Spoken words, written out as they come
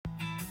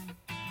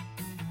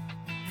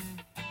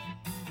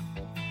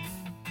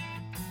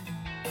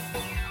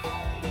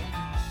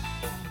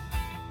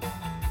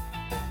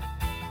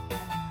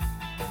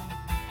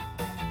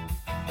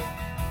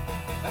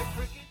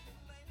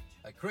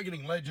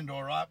Cricketing legend,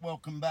 all right.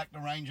 Welcome back to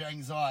Range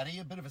Anxiety.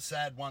 A bit of a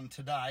sad one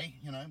today.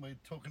 You know, we're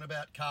talking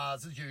about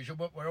cars as usual,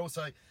 but we're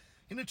also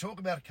going to talk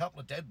about a couple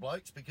of dead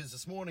blokes because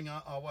this morning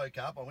I woke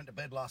up, I went to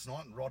bed last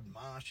night and Rod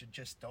Marsh had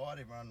just died.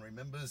 Everyone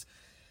remembers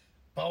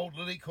Bold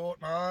Lily,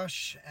 Court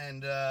Marsh,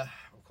 and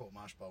Court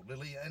Marsh, Bold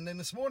Lily. And then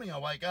this morning I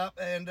wake up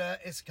and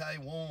SK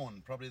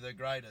Warne, probably the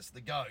greatest, the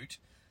GOAT,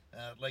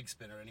 leg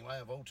spinner anyway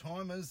of all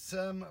time, has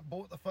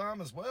bought the farm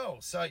as well.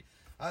 So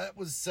it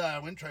was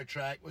intro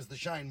track was the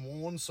Shane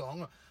Warne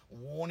song,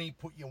 Warnie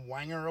Put Your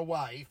Wanger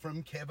Away,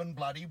 from Kevin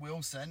Bloody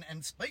Wilson.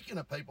 And speaking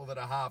of people that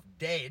are half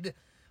dead,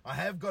 I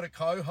have got a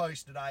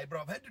co-host today, but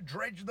I've had to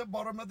dredge the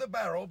bottom of the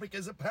barrel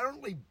because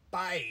apparently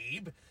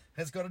Babe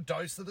has got a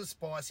dose of the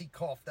spicy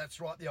cough.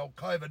 That's right, the old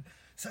COVID.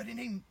 So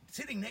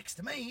sitting next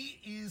to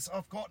me is,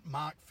 I've got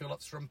Mark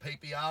Phillips from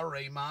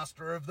PPRE,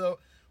 master of the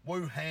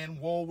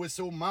Wuhan war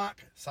whistle.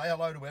 Mark, say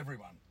hello to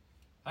everyone.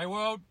 Hey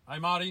world, hey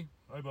Marty,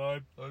 hey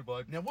Babe. Hey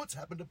Babe. Now what's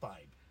happened to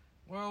Babe?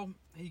 Well,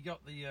 he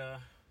got the,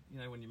 you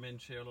know, when you men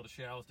share a lot of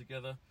showers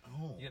together,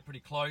 Oh. you get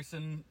pretty close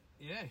and,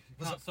 yeah,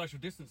 you can't social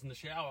distance in the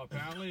shower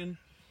apparently, and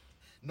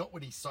Not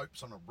when he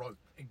soaps on a rope.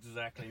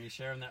 exactly, and you're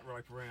sharing that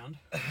rope around.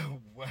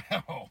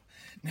 Wow.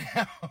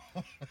 Now,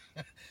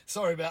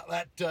 sorry about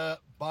that,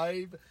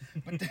 Babe.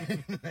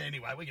 But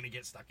anyway, we're going to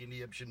get stuck into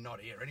you. Should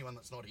not hear. Anyone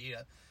that's not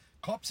here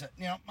cops it.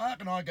 Now,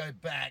 Mark and I go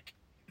back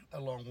a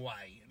long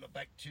way.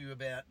 Back to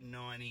about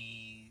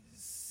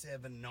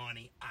 97,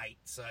 98.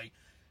 So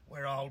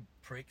we're old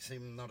pricks,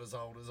 him not as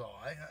old as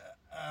I.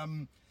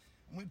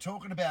 We're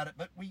talking about it,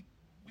 but we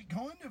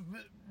kind of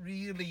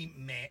really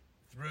met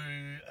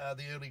through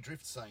the early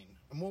drift scene.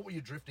 And what were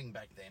you drifting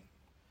back then?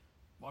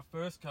 My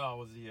first car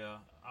was the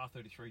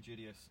R33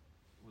 GTS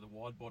with a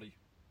wide body.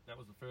 That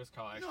was the first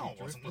car I actually No, it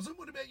drifted. wasn't, was it?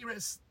 What about your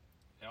S?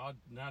 I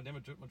never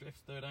drift my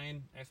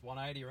F13,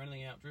 S180 or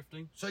anything out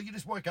drifting. So you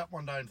just woke up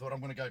one day and thought, I'm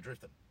going to go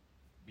drifting?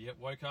 Yep,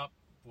 woke up,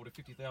 bought a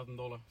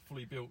 $50,000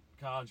 fully built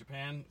car in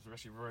Japan. It was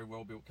actually a very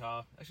well built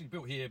car. Actually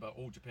built here, but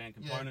all Japan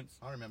components.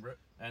 Yeah, I remember it.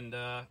 And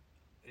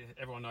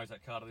everyone knows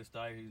that car to this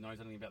day who knows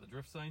anything about the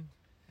drift scene.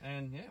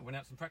 And yeah, went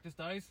out some practice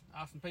days,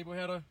 asking people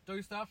how to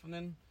do stuff, and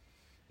then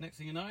next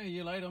thing you know, a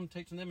year later, I'm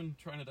teaching them in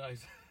trainer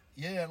days.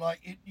 Yeah,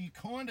 like you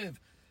kind of,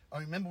 I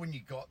remember when you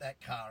got that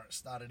car, it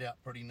started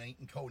out pretty neat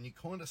and cool, and you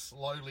kind of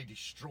slowly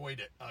destroyed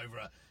it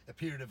over a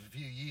period of a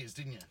few years,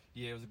 didn't you?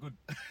 Yeah, it was a good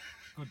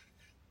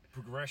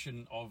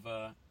progression of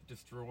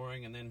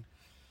destroying and then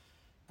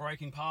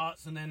breaking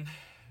parts, and then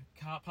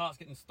car parts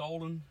getting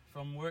stolen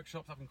from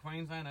workshops up in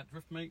Queensland at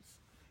drift meets.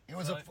 It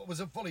was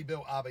a fully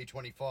built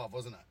RB25,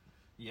 wasn't it?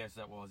 Yes,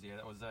 that was. Yeah,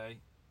 that was a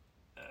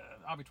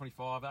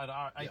RB25. That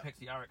had Apex,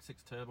 the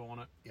RX6 turbo on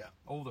it. Yeah.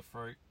 All the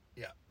fruit.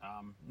 Yeah.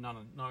 No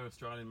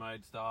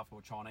Australian-made stuff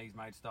or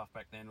Chinese-made stuff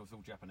back then. It was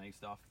all Japanese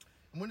stuff.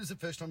 And when was the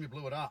first time you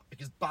blew it up?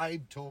 Because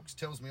Babe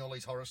tells me all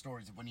these horror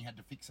stories of when you had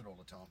to fix it all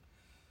the time.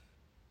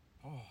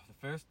 Oh, the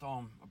first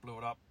time I blew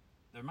it up,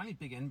 there were mainly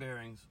big end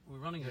bearings. We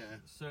were running a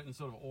certain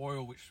sort of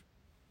oil, which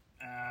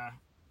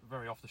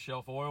very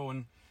off-the-shelf oil,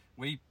 and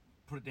we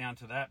put it down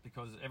to that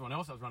because everyone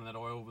else that was running that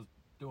oil was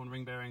doing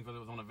ring bearings, whether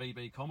it was on a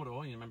VB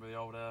Commodore. You remember the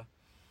old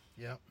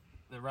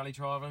the rally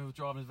driver who was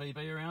driving his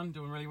VB around,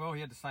 doing really well.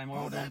 He had the same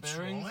oil down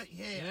bearings. Right.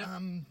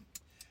 Yeah.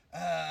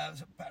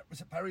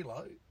 Was it Barry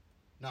Lowe?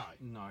 No.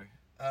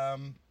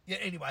 Yeah.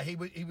 Anyway, he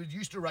would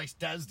used to race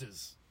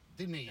Dazdas,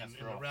 didn't he?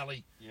 In a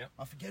rally. Yeah.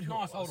 I forget who.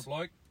 Nice it was. older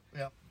bloke.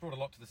 Yeah. Brought a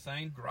lot to the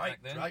scene. Great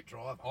back then. Great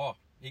driver. Oh,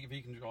 he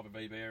can drive a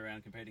VB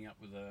around, competing up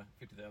with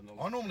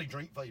 $50,000. I normally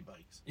drink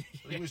VBs.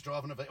 He was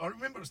driving a V. I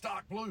remember it was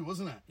dark blue,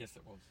 wasn't it? Yes,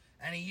 it was.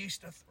 And he used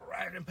to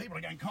throw it, and people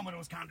are going,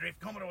 Commodores can't drift,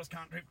 Commodores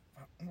can't drift.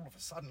 All of a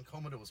sudden,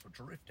 Commodores were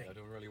drifting. They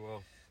do really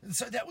well. And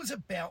so that was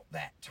about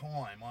that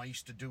time. I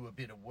used to do a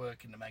bit of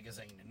work in the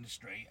magazine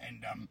industry,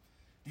 and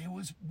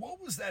what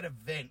was that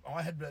event?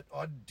 I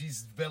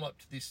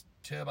developed this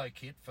turbo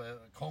kit for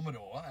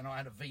Commodore, and I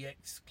had a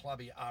VX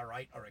Clubby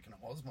R8, I reckon it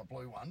was, my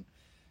blue one.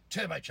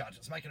 Turbocharged.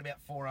 It's making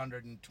about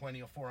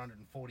 420 or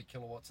 440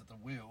 kilowatts at the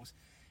wheels.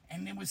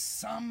 And there was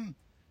some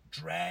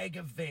drag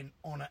event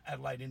on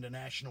Adelaide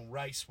International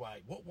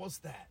Raceway. What was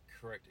that?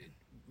 Correct. It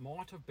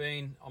might have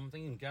been, I'm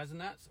thinking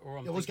Gazinats, or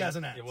It was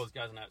Gazinats. It was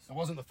Gazinats. It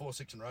wasn't the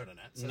 4.6 and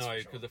Rodonats. No,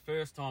 because the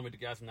first time we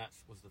did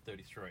Gazinats was the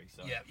 33.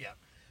 So. Yeah.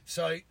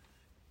 So,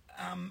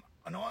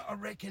 and I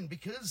reckon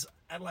because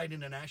Adelaide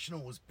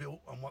International was built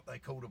on what they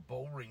called a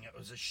bull ring, it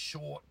was a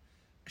short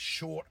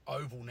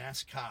oval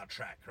NASCAR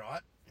track,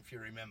 right? If you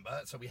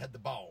remember. So we had the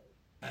bowl.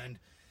 And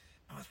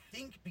I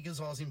think because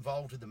I was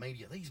involved with the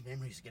media, these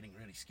memories are getting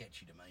really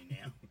sketchy to me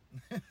now.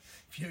 A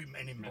few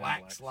Men in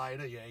Blacks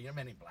later. Yeah,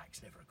 Men in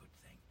Blacks, never a good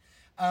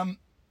thing.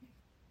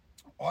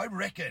 I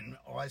reckon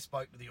I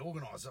spoke to the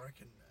organiser, I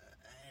reckon,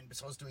 and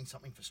because I was doing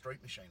something for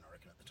Street Machine, I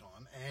reckon, at the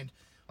time, and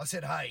I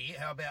said, hey,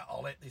 how about I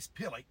let this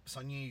Pillick, because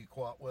I knew you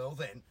quite well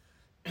then,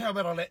 how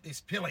about I let this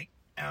Pillick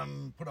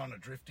put on a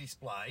drift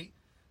display,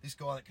 this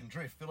guy that can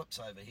drift, Phillips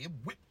over here,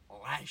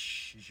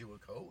 Whiplash, as you were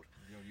called.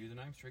 Your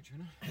username, Street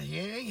Tuner?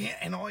 Yeah,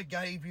 and I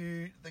gave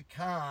you the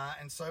car,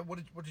 and so what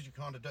did you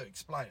kind of do?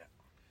 Explain it.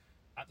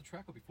 At the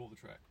track or before the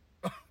track?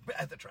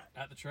 At the track.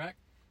 At the track.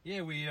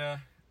 Yeah, we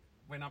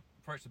went up,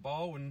 approached the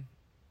bowl and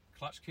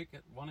clutch kick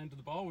at one end of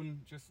the bowl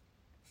and just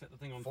set the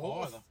thing on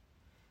Fourth? fire.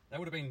 That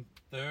would have been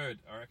third,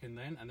 I reckon,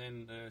 then. And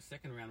then the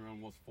second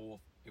round was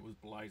fourth. It was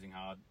blazing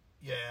hard.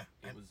 Yeah.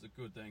 It was a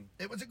good thing.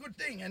 It was a good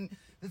thing. And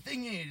the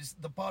thing is,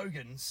 the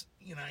Bogans,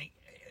 you know,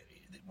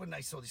 when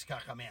they saw this car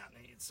come out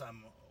and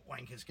some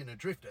wankers going to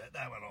drift it,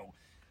 they were all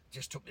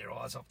just took their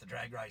eyes off the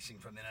drag racing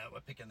from then, were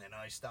picking their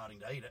nose, starting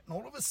to eat it. And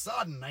all of a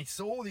sudden, they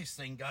saw this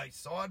thing go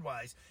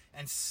sideways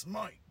and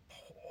smoke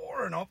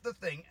pouring off the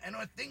thing. And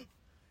I think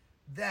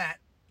that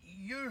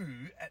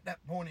you, at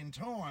that point in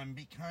time,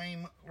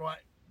 became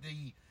like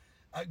the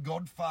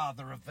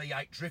godfather of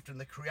V8 drift and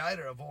the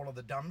creator of all of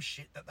the dumb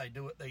shit that they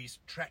do at these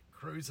track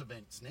cruise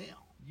events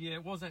now. Yeah,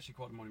 it was actually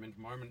quite a monumental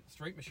moment.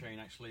 Street Machine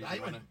actually. They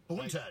went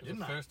bunter, didn't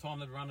they? The first time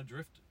they'd run a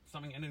drift,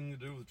 anything to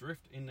do with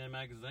drift in their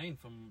magazine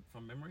from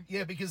memory.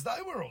 Yeah, because they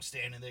were all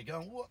standing there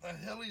going, what the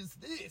hell is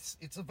this?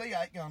 It's a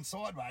V8 going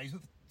sideways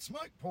with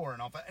smoke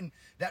pouring off it. And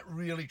that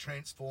really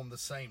transformed the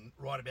scene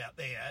right about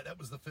there. That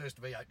was the first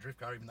V8 drift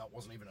car, even though it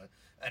wasn't even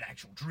an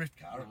actual drift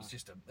car. No. It was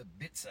just a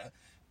Bitzer.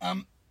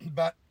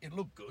 But it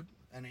looked good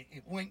and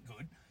it went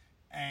good.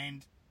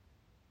 And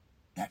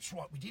that's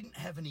right, we didn't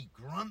have any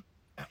grunt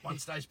at one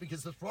stage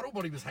because the throttle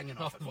body was hanging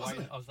off it,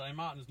 wasn't it? I was saying,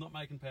 Martin, it's not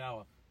making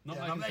power. Not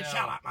making power.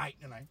 Shut up, mate,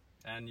 you know.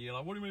 And you're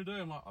like, what are you going to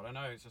do? I'm like, I don't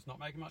know, it's just not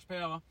making much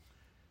power.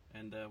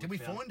 And did we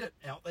find it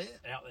out there?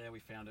 Out there, we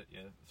found it,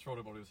 yeah. The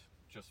throttle body was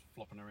just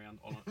flopping around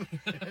on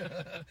it.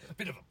 A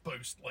bit of a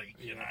boost leak,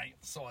 you know,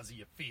 the size of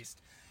your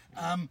fist.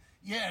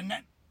 Yeah, and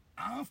that,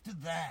 after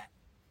that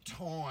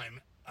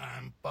time,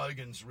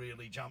 Bogans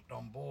really jumped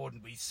on board,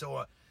 and we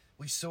saw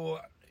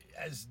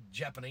as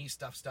Japanese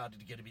stuff started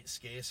to get a bit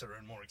scarcer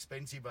and more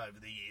expensive over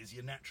the years,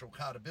 your natural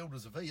car to build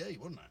was a VE,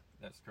 wasn't it?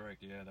 That's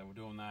correct, yeah, they were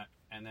doing that.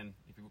 And then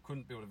if you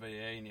couldn't build a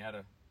VE and you had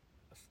a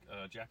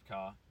Jap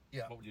car,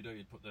 what would you do?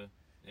 You'd put the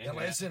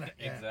LS in it.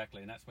 Yeah.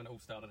 Exactly, and that's when it all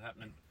started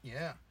happening.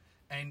 Yeah,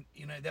 and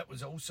you know, that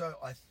was also,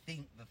 I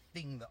think, the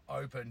thing that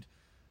opened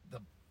the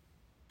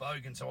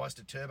Bogans eyes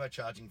to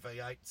turbocharging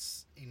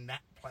V8s in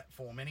that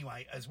platform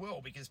anyway as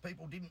well, because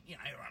people didn't, you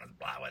know, run a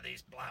blower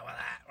this, blower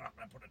that, we're not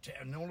going to put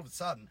a and all of a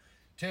sudden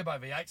turbo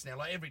V8s now,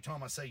 like every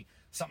time I see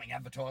something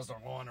advertised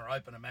online or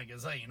open a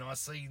magazine, I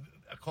see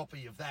a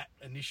copy of that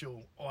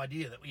initial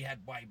idea that we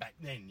had way back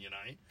then, you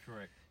know.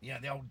 Correct. You know,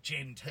 the old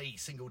Gen T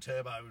single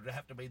turbo would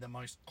have to be the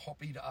most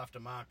copied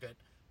aftermarket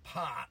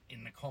part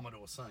in the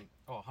Commodore scene.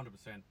 Oh, 100%.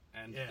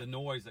 And the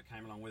noise that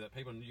came along with it.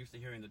 People used to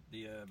hearing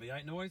the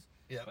V8 noise,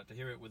 but to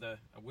hear it with a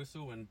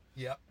whistle and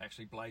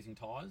actually blazing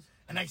tyres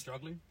and they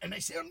struggling. And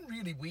they sound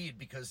really weird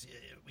because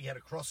we had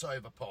a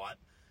crossover pipe.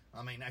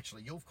 I mean,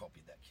 actually, you've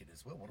copied that kit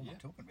as well. What am I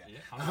talking about?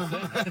 Yeah,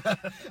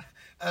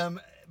 100%.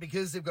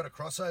 Because they've got a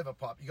crossover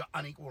pipe, you've got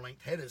unequal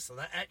length headers, so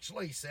they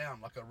actually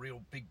sound like a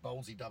real big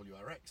ballsy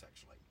WRX,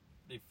 actually.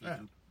 If you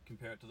can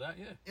compare it to that,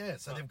 Yeah,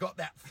 so they've got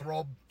that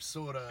throb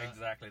sort of...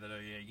 Exactly, they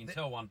do, yeah. You can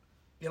tell one.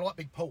 They're like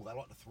Big Paul, they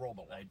like to throb a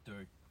lot. They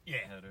do. Yeah.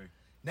 They do.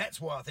 That's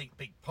why I think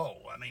Big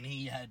Paul, I mean,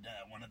 he had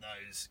one of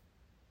those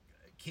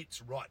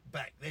kits right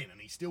back then,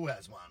 and he still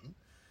has one.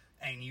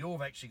 And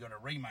you've actually got a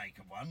remake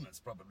of one that's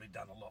probably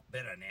done a lot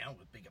better now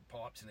with bigger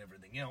pipes and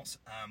everything else.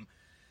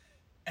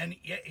 And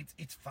yeah,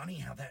 it's funny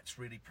how that's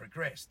really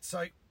progressed.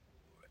 So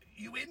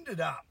you ended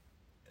up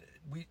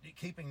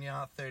keeping the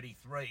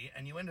R33,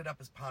 and you ended up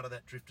as part of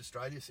that Drift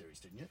Australia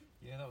series, didn't you?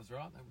 Yeah, that was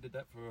right. We did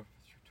that for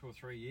 2 or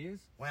 3 years.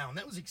 Wow, and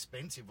that was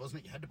expensive,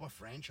 wasn't it? You had to buy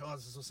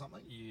franchises or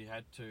something? You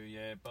had to,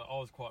 yeah. But I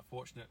was quite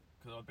fortunate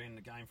because I'd been in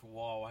the game for a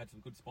while. I had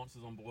some good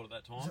sponsors on board at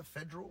that time. Was it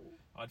Federal?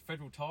 I had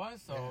Federal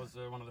Tyres, so I was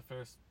one of the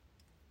first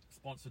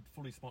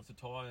fully sponsored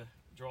tyre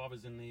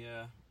drivers in the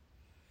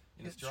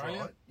in Australia.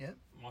 Right. Yeah.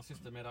 My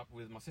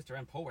sister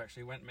and Paul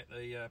actually went and met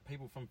the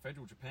people from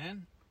Federal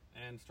Japan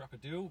and struck a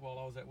deal while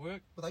I was at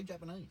work. Were they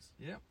Japanese?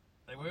 Yeah,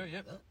 they were.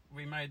 Yep.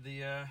 We made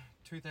the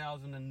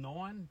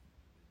 2009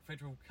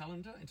 Federal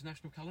calendar,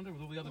 international calendar,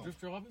 with all the other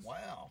drift drivers.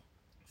 Wow.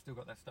 Still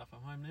got that stuff at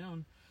home now,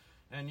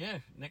 and yeah,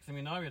 next thing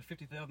we know, we had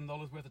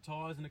 $50,000 worth of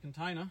tyres in a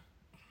container,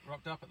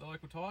 rocked up at the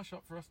local tyre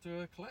shop for us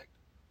to collect.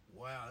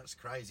 Wow, that's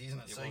crazy, isn't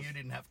it? So you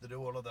didn't have to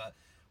do all of the...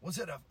 Was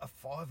it a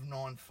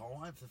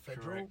 595, the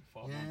Federal? Correct,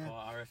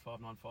 595, RS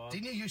 595.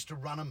 Didn't you used to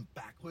run them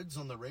backwards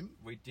on the rim?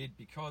 We did,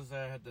 because they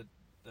had the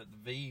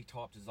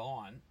V-type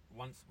design.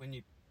 When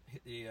you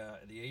hit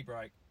the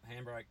e-brake,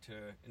 handbrake to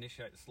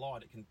initiate the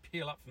slide, it can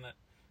peel up from that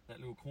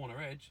little corner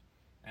edge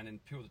and then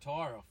peel the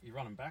tyre off. You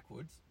run them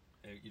backwards,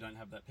 you don't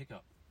have that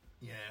pickup.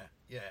 Yeah,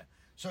 yeah.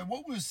 So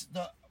what was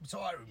so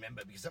I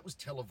remember, because that was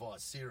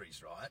televised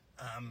series, right?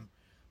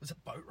 Was it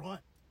Boatwright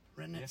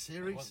ran that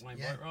series? It was Wayne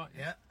Boatwright.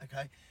 Yeah,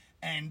 okay.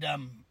 And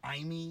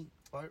Amy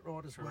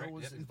Boatwright as well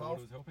was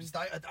involved. Was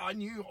I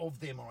knew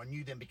of them, or I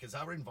knew them because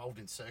they were involved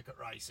in circuit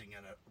racing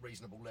at a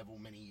reasonable level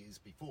many years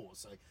before.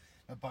 So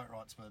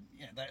Boatwrights were,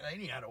 they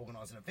knew how to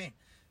organise an event.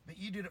 But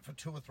you did it for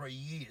 2 or 3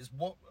 years.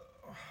 What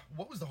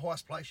was the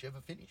highest place you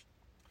ever finished?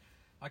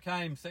 I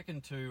came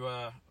second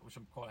to, which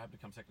I'm quite happy to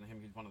come second to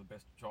him. He's one of the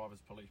best drivers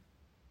probably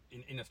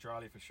in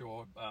Australia for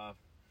sure.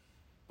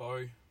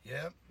 Bo.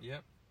 Yeah.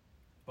 Yep.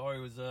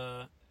 Bo was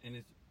in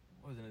his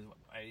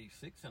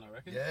 86, and I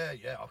reckon. Yeah.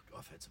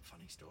 I've heard some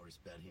funny stories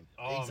about him.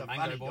 Oh, he's a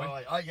Mango funny boy.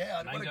 guy. Oh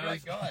yeah, what a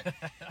great guy.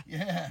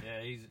 Yeah.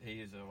 Yeah, he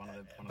is one of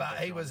the. But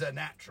he was a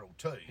natural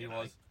too. He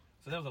was.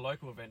 So that was a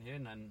local event here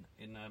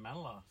in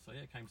Manila. So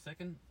yeah, came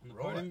second on the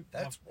Right. podium.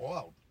 That's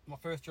wild. My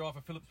first drive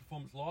for Phillips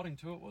Performance Lighting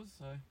too. It was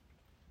so. That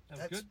was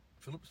That's good.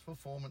 Phillips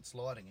Performance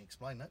Lighting.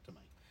 Explain that to me.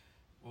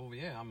 Well,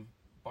 yeah,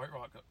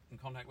 Boatwright got in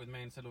contact with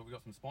me and said, look, we've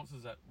got some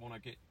sponsors that want to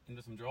get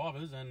into some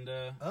drivers, and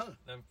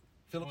they've...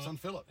 Phillips on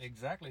Phillips.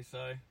 Exactly,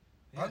 so...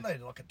 Yeah. Aren't they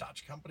like a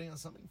Dutch company or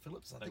something,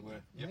 Phillips? I think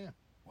were, Yeah. yep.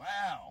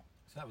 Wow.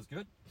 So that was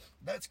good.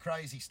 That's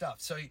crazy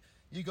stuff. So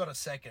you got a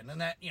second,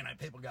 and that,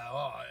 people go,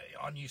 oh,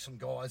 I knew some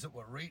guys that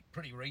were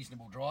pretty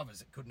reasonable drivers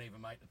that couldn't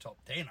even make the top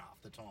 10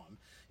 half the time.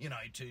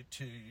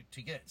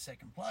 To get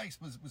second place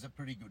was a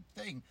pretty good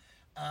thing.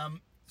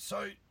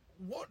 So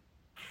what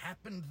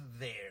happened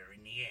there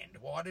in the end?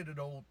 Why did it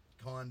all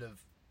kind of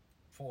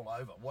fall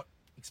over?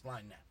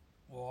 Explain that.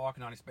 Well, I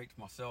can only speak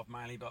for myself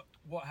mainly, but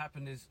what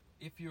happened is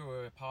if you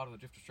were a part of the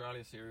Drift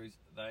Australia series,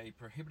 they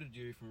prohibited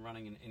you from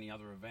running in any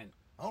other event.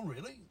 Oh,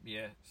 really?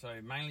 Yeah, so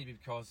mainly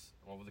because,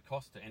 well, the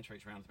cost to enter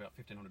each round is about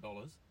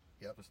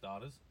 $1,500 for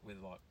starters, with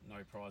like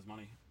no prize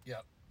money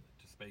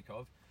to speak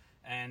of.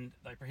 And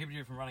they prohibited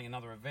you from running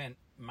another event,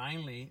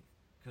 mainly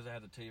because they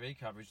had the TV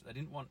coverage. They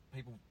didn't want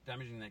people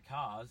damaging their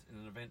cars in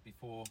an event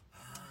before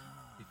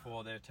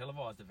their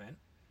televised event.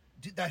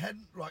 They had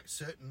like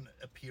certain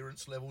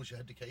appearance levels you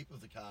had to keep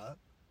of the car?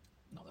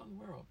 Not that I'm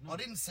aware of. No. I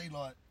didn't see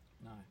like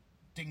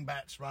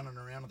dingbats running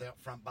around without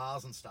front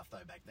bars and stuff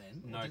though back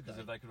then. No, because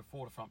if they could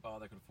afford a front bar,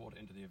 they could afford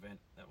to enter the event.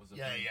 That was the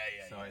thing.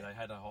 So they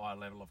had a higher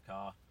level of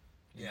car.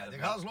 Yeah, the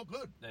cars look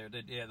good. They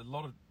did. Yeah, a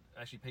lot of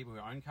actually people who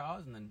own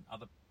cars, and then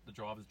the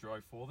drivers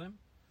drove for them.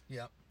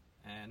 Yeah,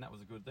 and that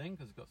was a good thing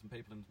because it got some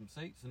people in some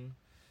seats and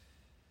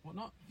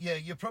whatnot. Yeah,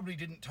 you probably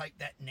didn't take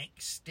that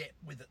next step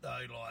with it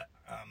though, like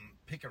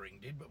Pickering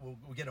did. But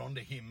we'll get on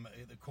to him,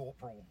 the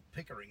Corporal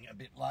Pickering, a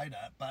bit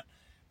later. But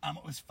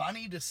it was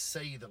funny to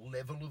see the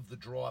level of the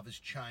drivers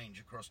change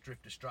across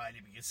Drift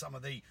Australia, because some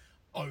of the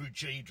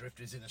OG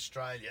drifters in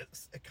Australia,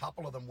 a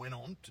couple of them went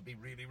on to be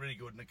really, really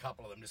good, and a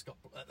couple of them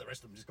the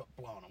rest of them just got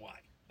blown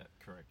away. That's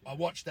correct. Yeah. I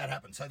watched that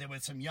happen. So there were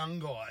some young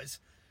guys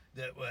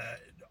that were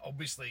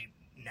obviously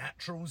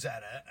naturals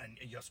at it, and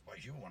I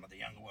suppose you were one of the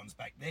younger ones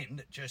back then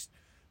that just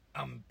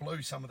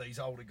blew some of these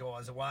older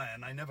guys away,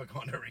 and they never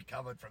kind of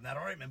recovered from that.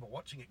 I remember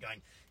watching it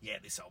going, yeah,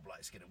 this old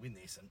bloke's going to win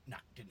this, and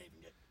didn't even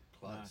get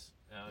close.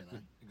 A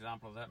good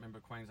example of that, remember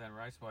Queensland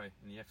Raceway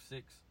in the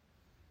F6?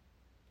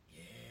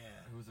 Yeah.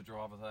 Who was the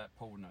driver of that?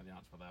 Paul would know the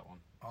answer for that one.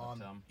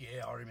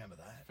 Yeah, I remember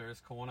that.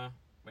 First corner,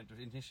 went to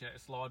initiate a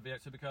slide,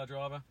 V8 supercar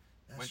driver.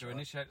 That's went to right.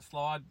 initiate the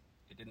slide,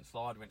 it didn't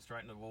slide, went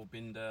straight into the wall,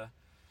 binned a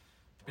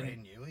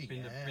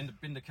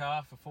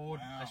car for Ford,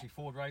 actually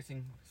Ford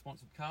Racing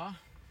sponsored car.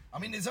 I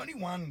mean, there's only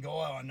one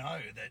guy I know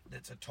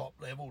that's a top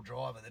level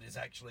driver that is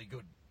actually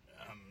good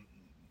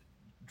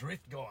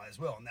drift guy as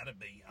well, and that'd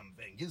be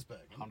Van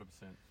Gisbergen. 100%.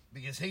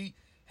 Because he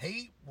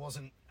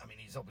wasn't, I mean,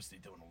 he's obviously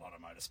doing a lot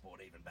of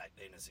motorsport even back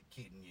then as a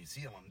kid in New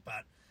Zealand,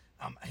 but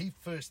he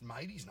first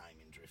made his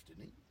name in drift,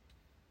 didn't he?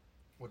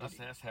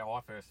 That's how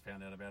I first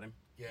found out about him.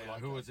 Yeah.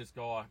 Who was this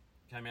guy?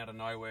 Came out of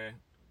nowhere,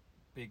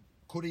 big.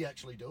 Could he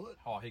actually do it?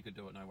 Oh, he could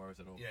do it, no worries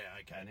at all. Yeah,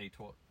 okay. And he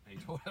taught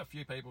a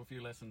few people a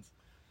few lessons.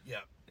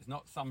 Yeah. It's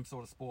not some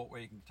sort of sport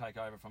where you can take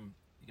over from,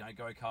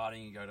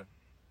 go-karting, you go to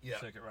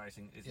circuit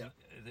racing.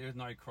 There is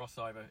no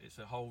crossover. It's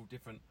a whole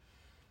different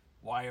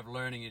way of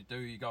learning.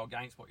 You go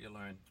against what you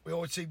learn. We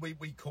always see,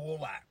 we call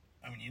that,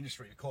 I mean, the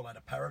industry, we call that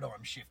a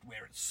paradigm shift,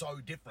 where it's so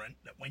different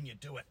that when you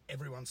do it,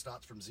 everyone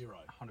starts from zero.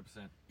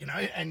 100%.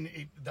 And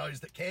those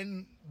that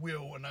can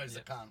will, and those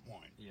that can't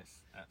won't.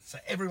 Yes. So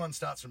everyone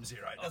starts from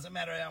zero. It doesn't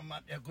matter how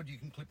good you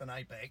can clip an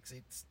apex,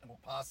 or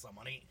pass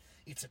someone.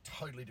 It's a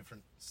totally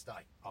different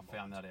state. I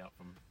found that out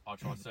I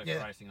tried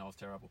circuit racing and I was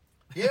terrible.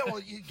 Yeah, well,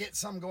 you get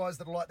some guys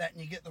that are like that,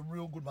 and you get the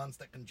real good ones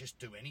that can just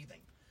do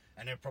anything,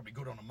 and they're probably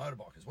good on a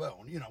motorbike as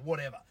well, and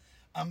whatever.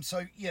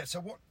 So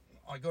what,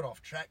 I got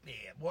off track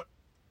there. What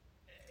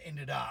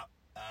ended up,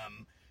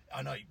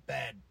 I know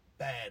bad,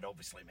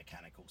 obviously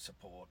mechanical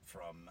support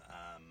from,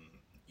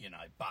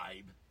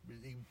 Babe. He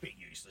was a bit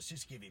useless.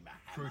 Just give him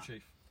a hammer. Crew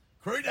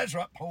chief. That's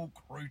right, Paul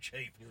Crew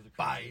Chief. He was a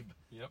crew Babe.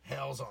 chief. Yep.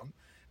 How's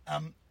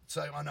on.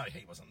 So I know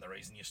he wasn't the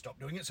reason you stopped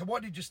doing it. So why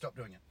did you stop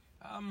doing it?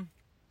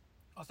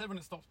 I said when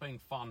it stops being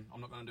fun,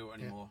 I'm not going to do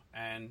it anymore.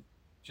 Yeah. And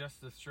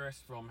just the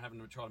stress from having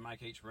to try to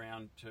make each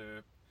round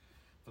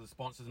for the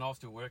sponsors, and I was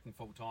still working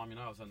full time.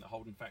 I was in the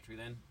Holden factory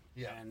then,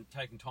 and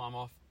taking time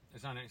off.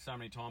 There's only so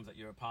many times that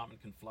your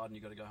apartment can flood and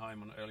you've got to go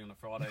home early on a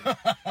Friday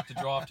to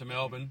drive to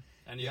Melbourne,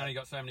 and you only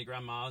got so many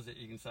grandmas that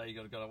you can say you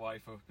got to go away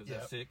for because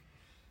they're sick.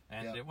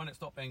 And when it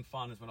stopped being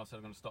fun is when I said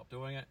I'm going to stop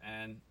doing it.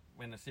 And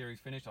when the series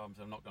finished, I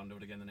said I'm not going to do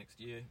it again the next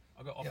year.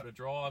 I got offered a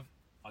drive.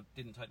 I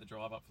didn't take the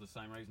drive up for the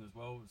same reason as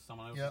well. It was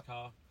someone else's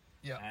car.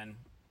 Yeah. And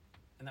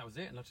that was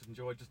it. And I just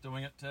enjoyed just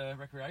doing it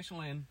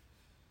recreationally, and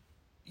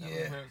that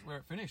was where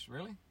it finished,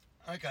 really.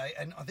 Okay,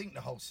 and I think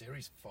the whole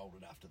series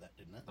folded after that,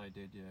 didn't it? They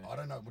did, yeah. I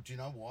don't know. Do you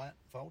know why it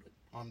folded?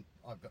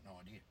 I've got no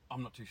idea.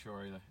 I'm not too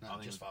sure either. No, I it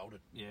think just folded.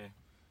 Yeah.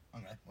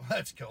 Okay, well,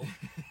 that's cool.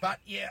 But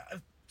yeah,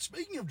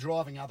 speaking of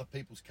driving other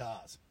people's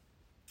cars,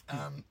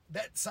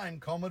 that same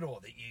Commodore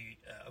that you,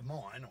 of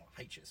mine, or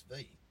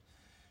HSV,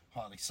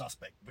 highly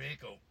suspect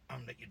vehicle,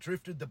 that you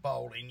drifted the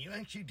bowl in, you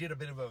actually did a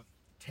bit of a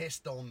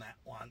test on that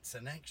once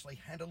and actually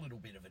had a little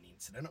bit of an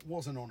incident. It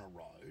wasn't on a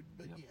road,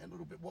 but Yep. you had a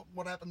little bit.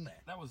 What happened there?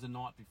 That was the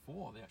night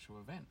before the actual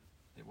event.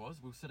 It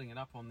was. We were setting it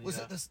up on the... Was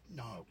it this?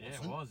 No, it Yeah,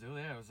 wasn't. it was.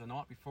 Yeah, it was the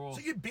night before.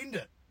 So you binned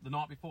it? The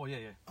night before, yeah.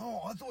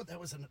 Oh, I thought that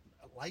was a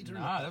later. No,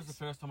 in the that was the piece.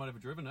 first time I'd ever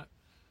driven it.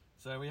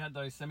 So we had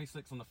those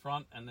semi-slicks on the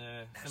front and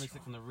the That's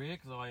semi-slicks right. on the rear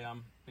because I,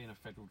 being a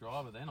federal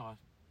driver then, I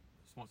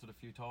sponsored a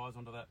few tyres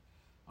onto that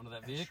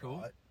That's vehicle.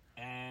 right.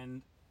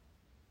 And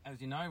as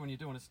you know, when you're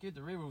doing a skid,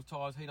 the rear wheel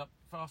tyres heat up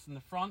fast in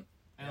the front.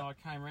 And Yep.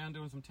 I came around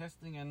doing some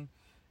testing and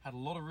had a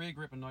lot of rear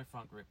grip and no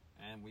front grip.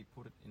 And I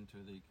put it into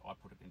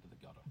the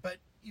gutter. But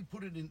you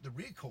put it in the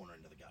rear corner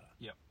into the gutter.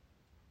 Yep.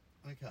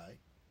 Okay.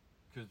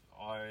 Because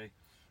I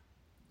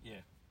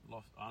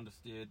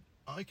understeered.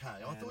 Okay.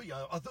 I And thought you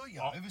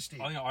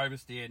oversteered. I think I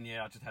oversteered, and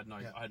I just had no,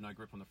 Yeah. I had no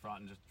grip on the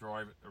front and just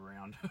drove it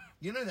around.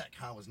 You know that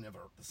car was never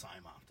the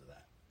same after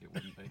that. It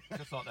wouldn't be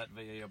just like that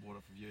VE I bought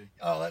it for you.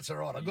 Oh, that's all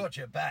right. I got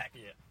your back.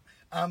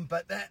 Yeah.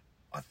 But that,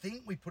 I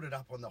think we put it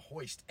up on the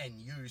hoist and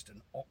used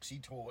an oxy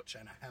torch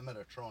and a hammer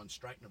to try and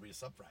straighten the rear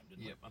subframe,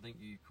 didn't Yep. I think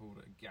you called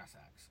it a gas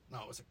axe, we?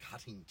 No, it was a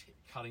cutting tip.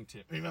 cutting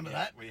tip. Remember Yeah,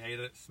 that? We heated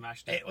it,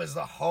 smashed it. It was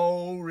the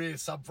whole rear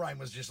subframe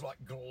was just like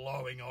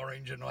glowing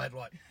orange, and I had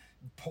like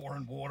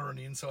pouring water on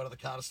the inside of the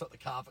car to stop the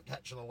car from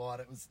catching the light.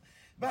 It was,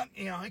 but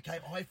okay,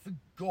 I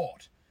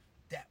forgot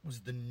that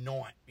was the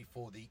night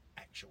before the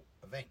actual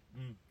event.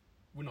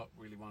 We're not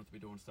really wanting to be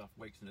doing stuff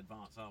weeks in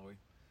advance, are we?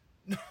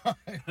 No,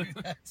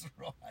 that's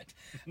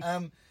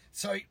right.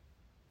 So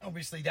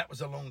obviously that was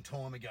a long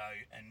time ago,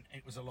 and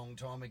it was a long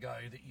time ago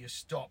that you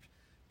stopped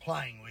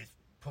playing with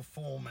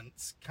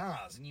performance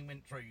cars, and you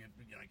went through your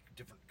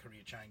different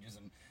career changes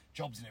and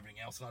jobs and everything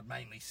else, and I'd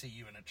mainly see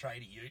you in a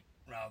trader ute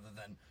rather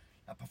than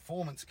a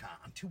performance car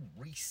until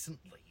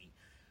recently,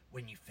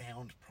 when you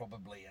found,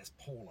 probably as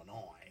Paul and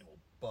I, or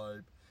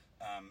Bob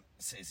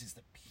says, is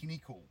the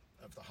pinnacle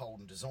of the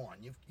Holden design.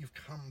 You've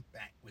come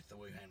back with the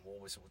Wuhan War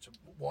Whistle. It's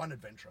why an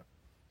adventurer?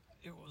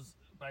 It was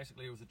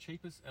the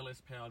cheapest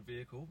LS powered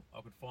vehicle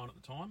I could find at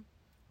the time.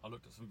 I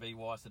looked at some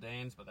VY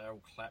sedans, but they're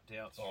all clapped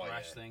out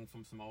thrash thing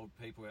from some old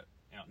people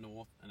out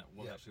north, and it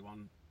was actually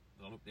one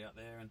that I looked out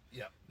there. And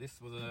this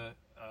was a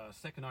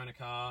second owner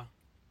car.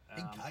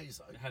 Big K's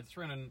though. It had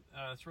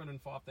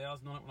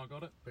 305,000 on it when I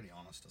got it. Pretty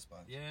honest, I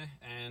suppose. Yeah,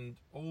 and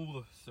all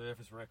the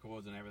surface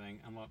records and everything.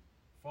 I'm like,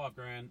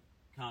 $5,000,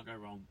 can't go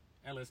wrong.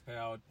 LS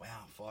powered. Wow,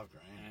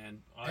 $5,000.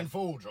 And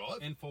four-wheel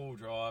drive. in full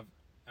drive.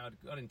 I'd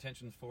got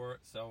intentions for it,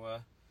 so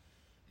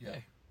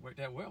worked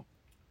out well.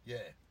 Yeah,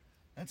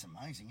 that's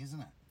amazing, isn't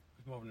it?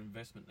 It's more of an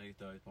investment these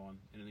days, buying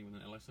anything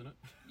with an LS in it.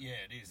 Yeah,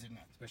 it is, isn't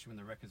it? Especially when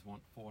the wreckers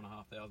want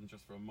 $4,500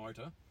 just for a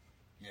motor.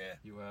 Yeah,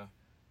 You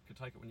can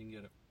take it when you can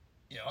get it.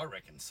 yeah, I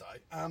reckon so.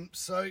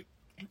 So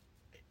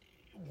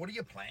what do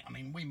you plan? I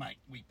mean,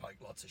 we poke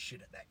lots of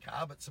shit at that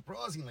car, but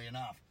surprisingly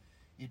enough,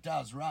 it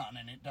does run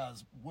and it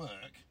does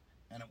work.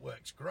 And it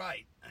works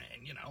great, and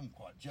I'm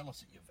quite jealous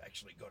that you've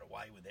actually got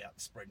away without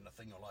spreading the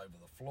thing all over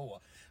the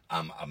floor.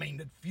 I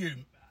mean,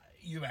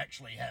 you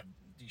actually have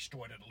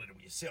destroyed it a little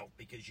yourself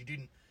because you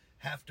didn't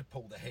have to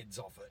pull the heads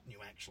off it, and you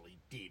actually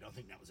did. I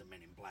think that was a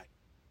Men in Black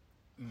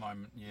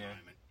Moment, yeah.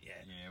 moment. Yeah,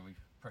 Yeah, we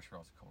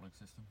pressurised the cooling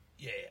system.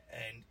 yeah,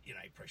 and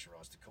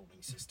pressurised the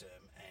cooling system,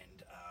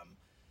 and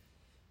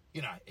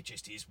it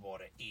just is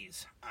what it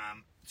is.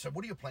 So,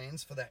 what are your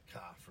plans for that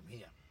car from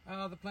here?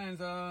 The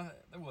plans are,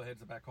 all the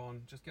heads are back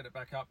on. Just get it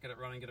back up, get it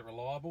running, get it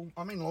reliable.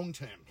 I mean,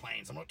 long-term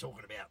plans. I'm not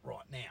talking about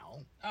right now.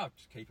 Oh,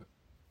 just keep it.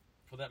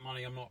 For that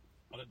money,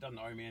 it doesn't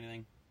owe me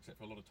anything except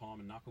for a lot of time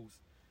and knuckles.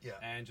 Yeah.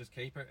 And just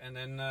keep it, and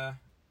then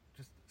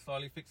just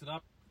slowly fix it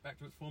up back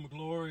to its former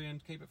glory,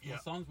 and keep it for my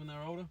sons when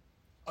they're older.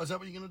 Oh, is that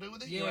what you're going to do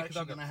with it? Yeah, You're 'cause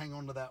actually I've got- going to hang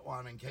on to that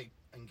one and keep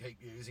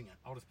using it.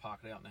 I'll just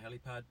park it out in the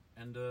helipad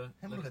and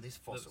Have a look at this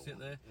let it fossil sit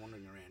there.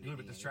 wandering around. A little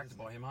bit distracted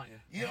by him, aren't you?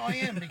 Yeah, I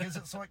am, because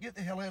it's like, get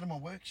the hell out of my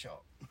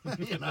workshop.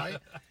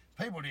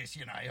 People just,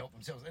 help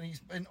themselves. And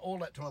he's been all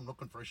that time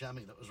looking for a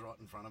chamois that was right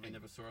in front of He him.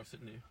 never saw us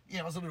sitting here.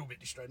 Yeah, I was a little bit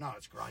distracted. No,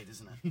 it's great,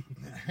 isn't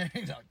it?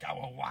 He's like,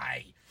 go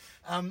away.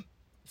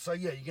 So,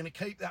 yeah, you're going to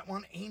keep that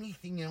one.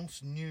 Anything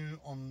else new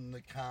on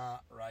the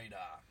car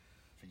radar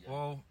for you?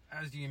 Well,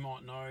 as you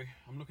might know,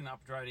 I'm looking at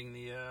upgrading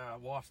the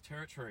wife's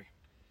territory.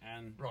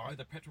 And with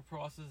the petrol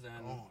prices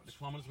and the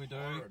kilometres we do,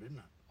 horrid, isn't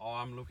it?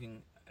 I'm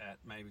looking at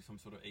maybe some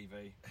sort of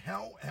EV.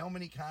 How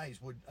many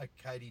Ks would a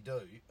Katie do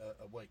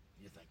a week,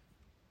 do you think?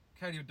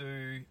 Katie will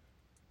do,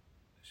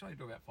 should I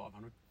do about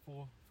 500?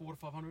 4 to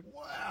 500?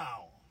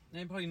 Wow.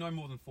 Yeah, probably no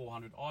more than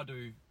 400. I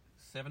do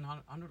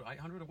 700 or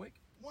 800 a week.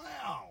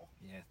 Wow.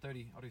 Yeah, I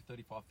do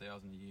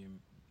 35,000 a year.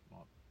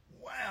 Like,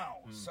 Wow.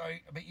 So,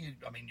 but you've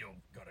got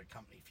a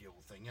company fuel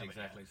thing, haven't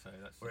exactly, you? so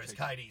that's the Whereas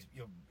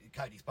cheap-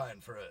 Katie's paying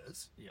for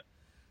hers. Yeah.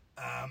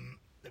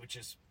 which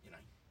is, you know,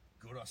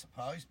 good, I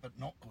suppose, but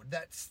not good.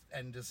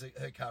 Does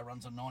her car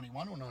runs on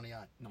 91 or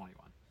 98?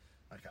 91.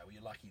 Okay, well,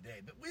 you're lucky there.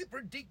 But we're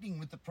predicting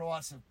with the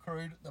price of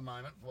crude at the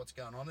moment, what's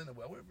going on in the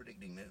world, we're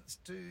predicting that it's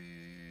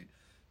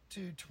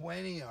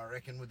 220, I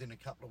reckon, within a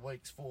couple of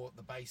weeks for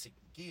the basic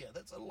gear.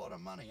 That's a lot of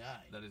money,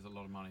 eh? That is a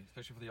lot of money,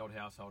 especially for the old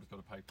household. It's got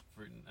to pay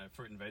fruit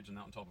and veg and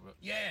that on top of it.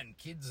 Yeah, and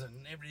kids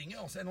and everything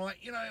else. And, like,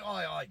 you know,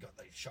 I got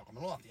the shock of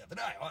my life the other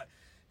day. I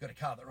got a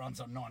car that runs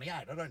on 98.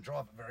 I don't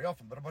drive it very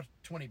often, but I put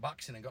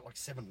 $20 in and got like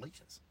 7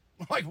 litres.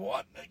 Like,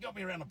 what? It got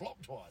me around the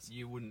block twice.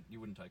 You wouldn't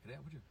take it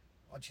out, would you?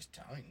 I just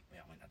don't. I mean, I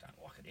don't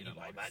like it You don't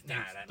anyway. like But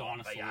no, I don't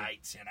like dinosaur.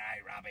 V8s, you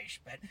know,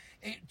 rubbish. But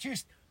it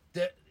just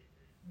the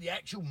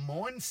actual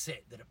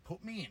mindset that it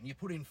put me in. You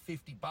put in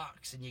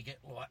 $50 and you get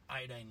like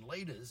 18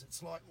 litres.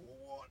 It's like,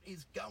 what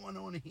is going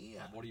on here?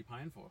 Like, what are you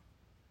paying for?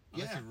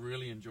 Unless you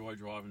really enjoy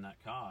driving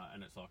that car,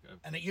 and it's like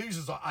and it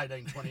uses like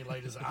 18, 20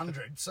 litres a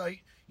 100. So,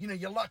 you know,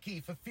 you're lucky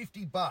for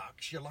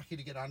 $50. You're lucky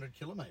to get 100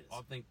 kilometres.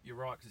 I think you're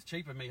right, because it's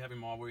cheaper me having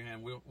my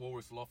Wuhan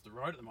Walrus off the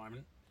road at the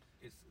moment.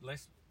 It's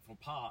less for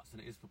parts than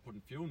it is for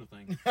putting fuel in the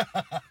thing.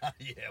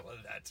 Yeah, well,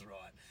 that's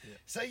right. Yeah.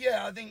 So,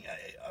 yeah, I think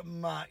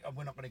Mark,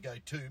 we're not going to go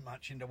too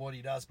much into what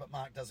he does, but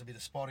Mark does a bit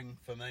of spotting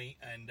for me,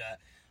 and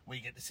we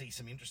get to see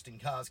some interesting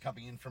cars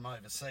coming in from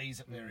overseas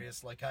at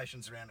various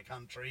locations around the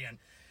country. And,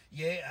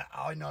 yeah,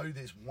 I know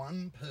there's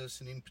one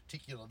person in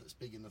particular that's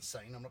big in the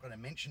scene. I'm not going to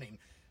mention him.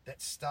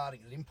 That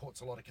imports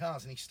a lot of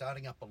cars, and he's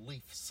starting up a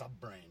Leaf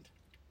sub-brand.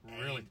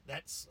 Really? And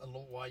that's a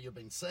lot why you've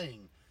been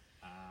seeing.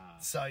 Ah.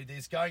 So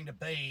there's going to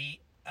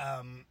be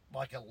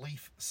like a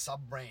Leaf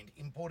sub-brand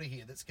importer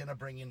here that's going to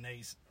bring in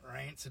these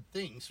rancid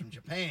things from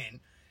Japan.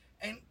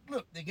 And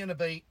look, they're going to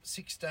be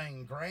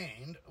 16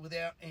 grand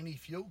without any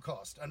fuel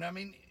cost. And I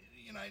mean,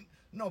 you know,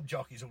 knob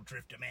jockeys will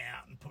drift them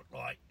out and put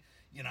like,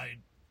 you know,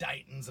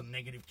 Daytons and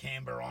negative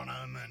camber on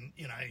them and,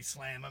 you know,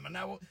 slam them. And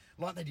they will,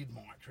 like they did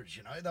Mitras,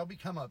 you know, they'll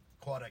become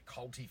quite a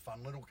culty,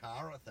 fun little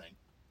car, I think.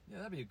 Yeah,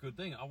 that'd be a good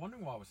thing. I'm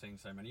wondering why we're seeing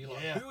so many. You're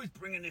like, Yeah. who is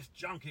bringing this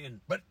junk in?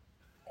 But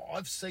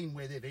I've seen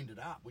where they've ended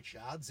up, which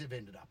yards they've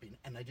ended up in,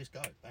 and they just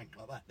go, bang,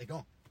 like that. They're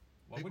gone.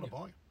 Why People are wouldn't you?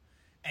 buying them.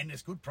 And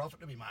there's good profit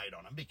to be made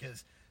on them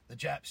because the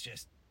Japs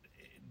just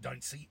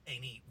don't see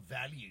any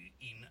value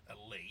in a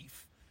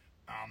Leaf.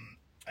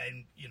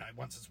 And, you know,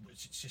 once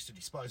it's just a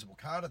disposable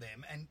car to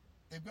them, and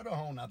they've got a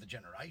whole nother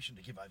generation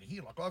to give over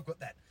here. Like, I've got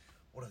that,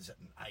 what is it,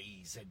 an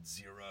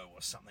AZ0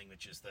 or something,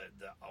 which is the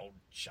old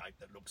shape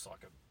that looks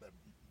like a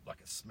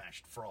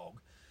smashed frog.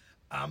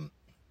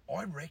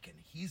 I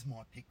reckon, here's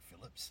my pick,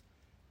 Phillips.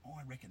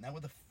 I reckon they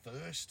were the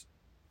first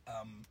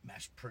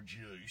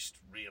mass-produced,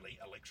 really,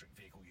 electric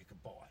vehicle you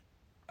could buy,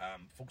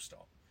 full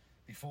stop,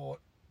 before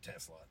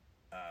Tesla.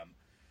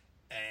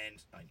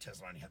 And I mean,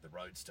 Tesla only had the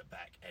Roadster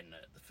back and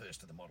the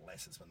first of the Model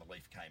S's when the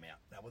Leaf came out.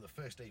 They were the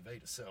first EV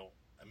to sell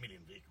 1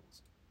 million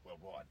vehicles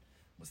worldwide,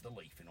 was the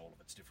Leaf in all of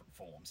its different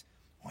forms.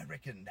 I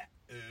reckon that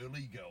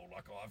early girl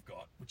like I've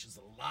got, which is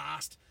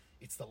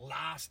it's the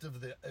last of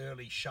the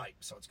early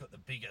shape, so it's got the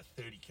bigger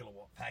 30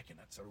 kilowatt pack in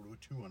it, so it'll do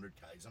 200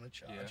 Ks on a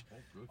charge. Yeah,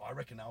 oh, good. I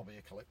reckon that'll be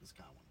a collector's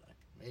car one day.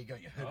 There you go,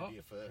 you heard it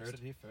here first. Heard it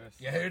here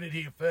first. You heard it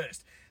here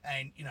first.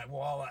 And, you know,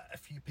 while a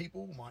few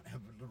people might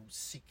have a little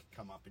sick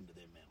come up into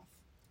their mouth,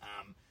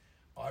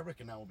 I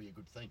reckon that will be a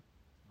good thing.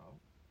 Oh.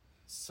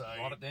 So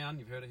Write it down,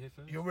 you've heard it here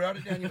first. you'll write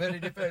it down, you've heard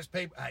it here first.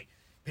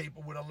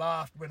 People would have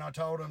laughed when I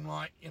told them,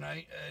 like, you know,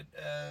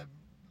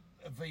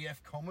 a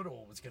VF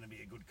Commodore was going to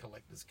be a good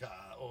collector's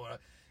car, or,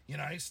 you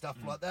know, stuff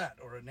like that,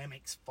 or an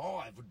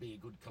MX-5 would be a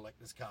good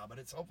collector's car, but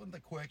it's often the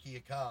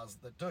quirkier cars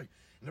that do.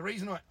 And the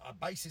reason I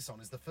base this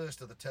on is the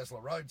first of the Tesla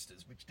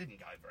Roadsters, which didn't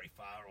go very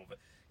far, or, you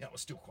know, it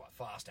was still quite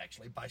fast,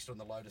 actually, based on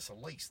the Lotus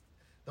Elise.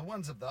 The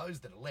ones of those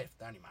that are left,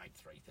 they only made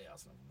 3,000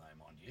 of them,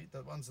 though, mind you.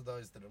 The ones of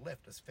those that are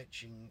left is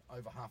fetching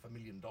over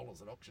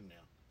 $500,000 at auction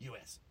now,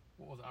 US.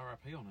 What was the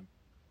RRP on him?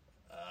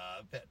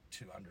 About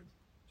 200.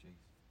 Jeez.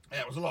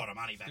 Yeah, it was a lot of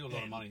money back then. Still a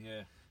lot of money,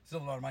 yeah. Still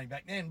a lot of money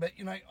back then. But,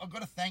 you know, I've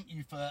got to thank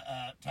you for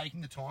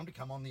taking the time to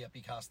come on the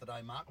Epicast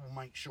today, Mark. We'll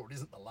make sure it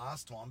isn't the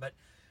last time. But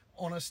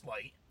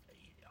honestly,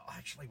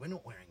 actually, we're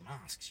not wearing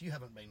masks. You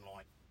haven't been,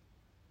 like,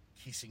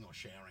 kissing or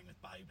showering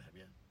with Babe, have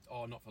you?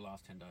 Oh, not for the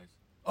last 10 days.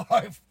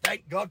 Oh,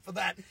 thank God for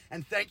that.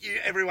 And thank you,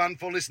 everyone,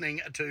 for listening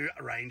to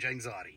Range Anxiety.